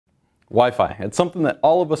Wi-Fi. It's something that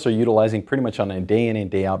all of us are utilizing pretty much on a day in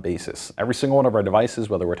and day out basis. Every single one of our devices,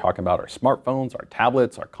 whether we're talking about our smartphones, our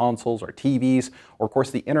tablets, our consoles, our TVs, or of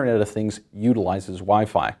course the Internet of Things utilizes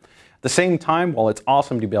Wi-Fi. At the same time, while it's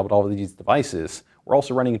awesome to be able to all of these devices, we're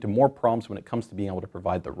also running into more problems when it comes to being able to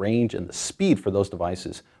provide the range and the speed for those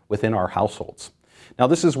devices within our households. Now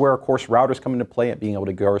this is where of course routers come into play at being able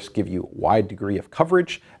to give you a wide degree of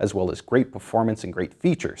coverage as well as great performance and great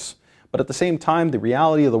features. But at the same time, the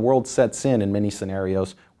reality of the world sets in many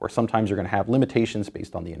scenarios where sometimes you're going to have limitations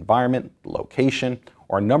based on the environment, the location,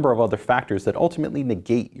 or a number of other factors that ultimately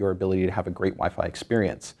negate your ability to have a great Wi-Fi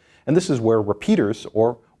experience. And this is where repeaters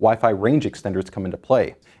or Wi-Fi range extenders come into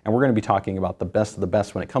play. And we're going to be talking about the best of the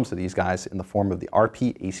best when it comes to these guys in the form of the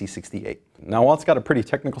RP-AC68. Now, while it's got a pretty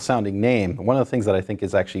technical sounding name, one of the things that I think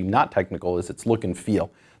is actually not technical is its look and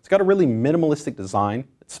feel. It's got a really minimalistic design.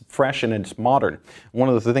 It's fresh and it's modern. One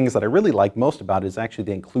of the things that I really like most about it is actually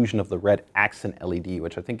the inclusion of the red accent LED,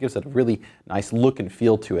 which I think gives it a really nice look and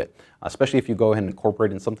feel to it, especially if you go ahead and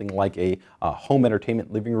incorporate in something like a home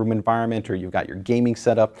entertainment living room environment, or you've got your gaming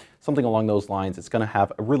setup, something along those lines. It's going to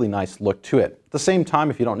have a really nice look to it. At the same time,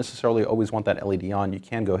 if you don't necessarily always want that LED on, you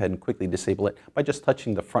can go ahead and quickly disable it by just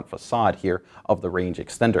touching the front facade here of the range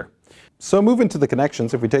extender. So moving to the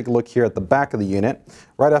connections, if we take a look here at the back of the unit,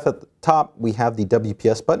 right off at the top we have the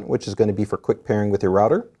WPS button, which is going to be for quick pairing with your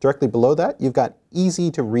router. Directly below that you've got easy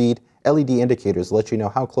to read LED indicators to let you know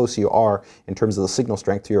how close you are in terms of the signal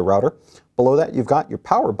strength to your router. Below that you've got your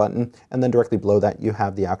power button, and then directly below that you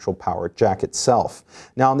have the actual power jack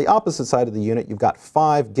itself. Now on the opposite side of the unit you've got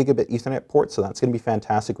 5 gigabit Ethernet ports, so that's going to be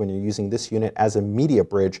fantastic when you're using this unit as a media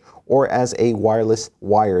bridge or as a wireless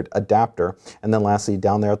wired adapter. And then lastly,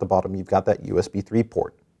 down there at the bottom you've got that USB 3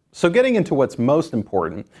 port. So getting into what's most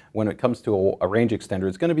important when it comes to a range extender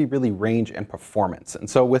is going to be really range and performance. And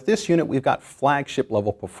so with this unit we've got flagship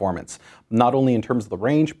level performance, not only in terms of the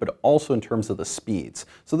range but also in terms of the speeds.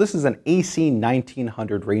 So this is an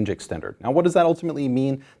AC1900 range extender. Now what does that ultimately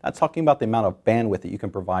mean? That's talking about the amount of bandwidth that you can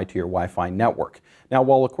provide to your Wi-Fi network. Now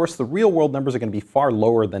while of course the real world numbers are going to be far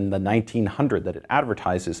lower than the 1900 that it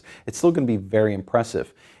advertises, it's still going to be very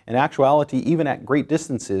impressive. In actuality, even at great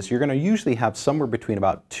distances, you're going to usually have somewhere between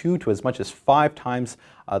about 2 to as much as 5 times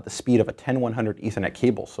the speed of a 10100 Ethernet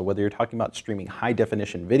cable. So whether you're talking about streaming high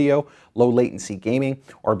definition video, low latency gaming,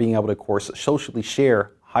 or being able to, of course, socially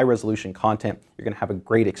share high resolution content, you're going to have a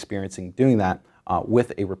great experience in doing that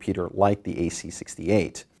with a repeater like the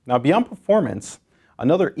AC68. Now beyond performance,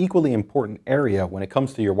 another equally important area when it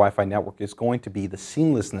comes to your Wi-Fi network is going to be the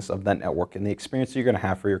seamlessness of that network and the experience you're going to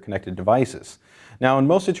have for your connected devices. Now in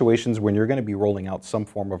most situations when you're going to be rolling out some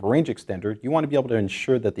form of a range extender, you want to be able to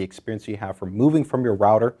ensure that the experience you have from moving from your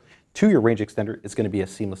router to your range extender is going to be as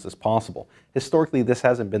seamless as possible. Historically, this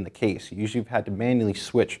hasn't been the case. You usually have had to manually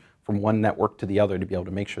switch from one network to the other to be able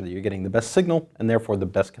to make sure that you're getting the best signal and therefore the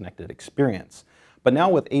best connected experience. But now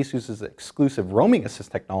with ASUS's exclusive roaming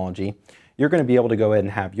assist technology, you're going to be able to go ahead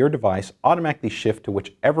and have your device automatically shift to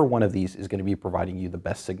whichever one of these is going to be providing you the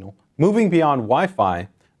best signal. Moving beyond Wi-Fi,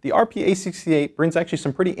 the RP-AC68 brings actually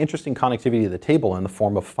some pretty interesting connectivity to the table in the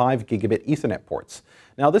form of 5 gigabit Ethernet ports.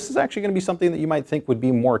 Now this is actually going to be something that you might think would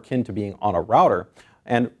be more akin to being on a router.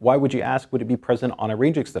 And why would you ask, would it be present on a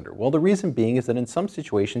range extender? Well, the reason being is that in some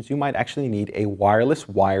situations you might actually need a wireless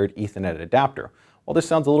wired Ethernet adapter. While this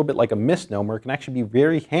sounds a little bit like a misnomer, it can actually be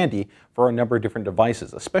very handy for a number of different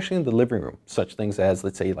devices, especially in the living room. Such things as,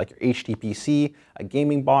 let's say, like your HTPC, a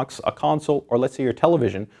gaming box, a console, or let's say your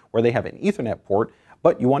television, where they have an Ethernet port,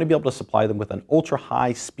 but you want to be able to supply them with an ultra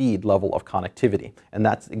high speed level of connectivity. And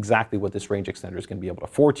that's exactly what this range extender is going to be able to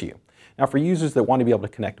afford to you. Now for users that want to be able to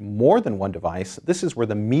connect more than one device, this is where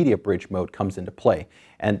the media bridge mode comes into play.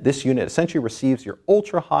 And this unit essentially receives your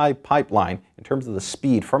ultra high pipeline in terms of the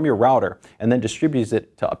speed from your router and then distributes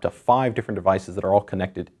it to up to 5 different devices that are all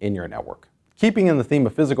connected in your network. Keeping in the theme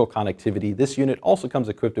of physical connectivity, this unit also comes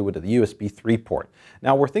equipped with the USB 3 port.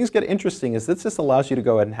 Now where things get interesting is this just allows you to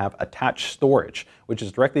go ahead and have attached storage, which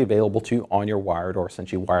is directly available to you on your wired or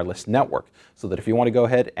essentially wireless network. So that if you want to go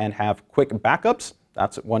ahead and have quick backups,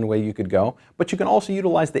 that's one way you could go. But you can also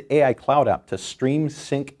utilize the AiCloud app to stream,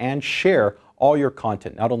 sync, and share all your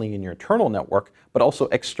content, not only in your internal network, but also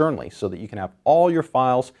externally, so that you can have all your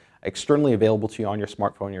files externally available to you on your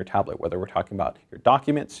smartphone or your tablet, whether we're talking about your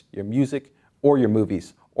documents, your music, or your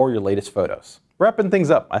movies, or your latest photos. Wrapping things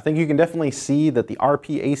up, I think you can definitely see that the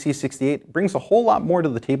RP-AC68 brings a whole lot more to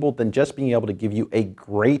the table than just being able to give you a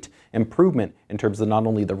great improvement in terms of not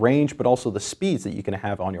only the range, but also the speeds that you can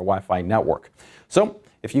have on your Wi-Fi network. So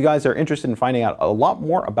if you guys are interested in finding out a lot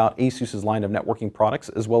more about ASUS's line of networking products,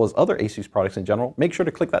 as well as other ASUS products in general, make sure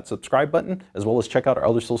to click that subscribe button, as well as check out our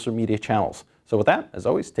other social media channels. So with that, as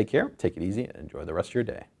always, take care, take it easy, and enjoy the rest of your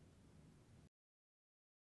day.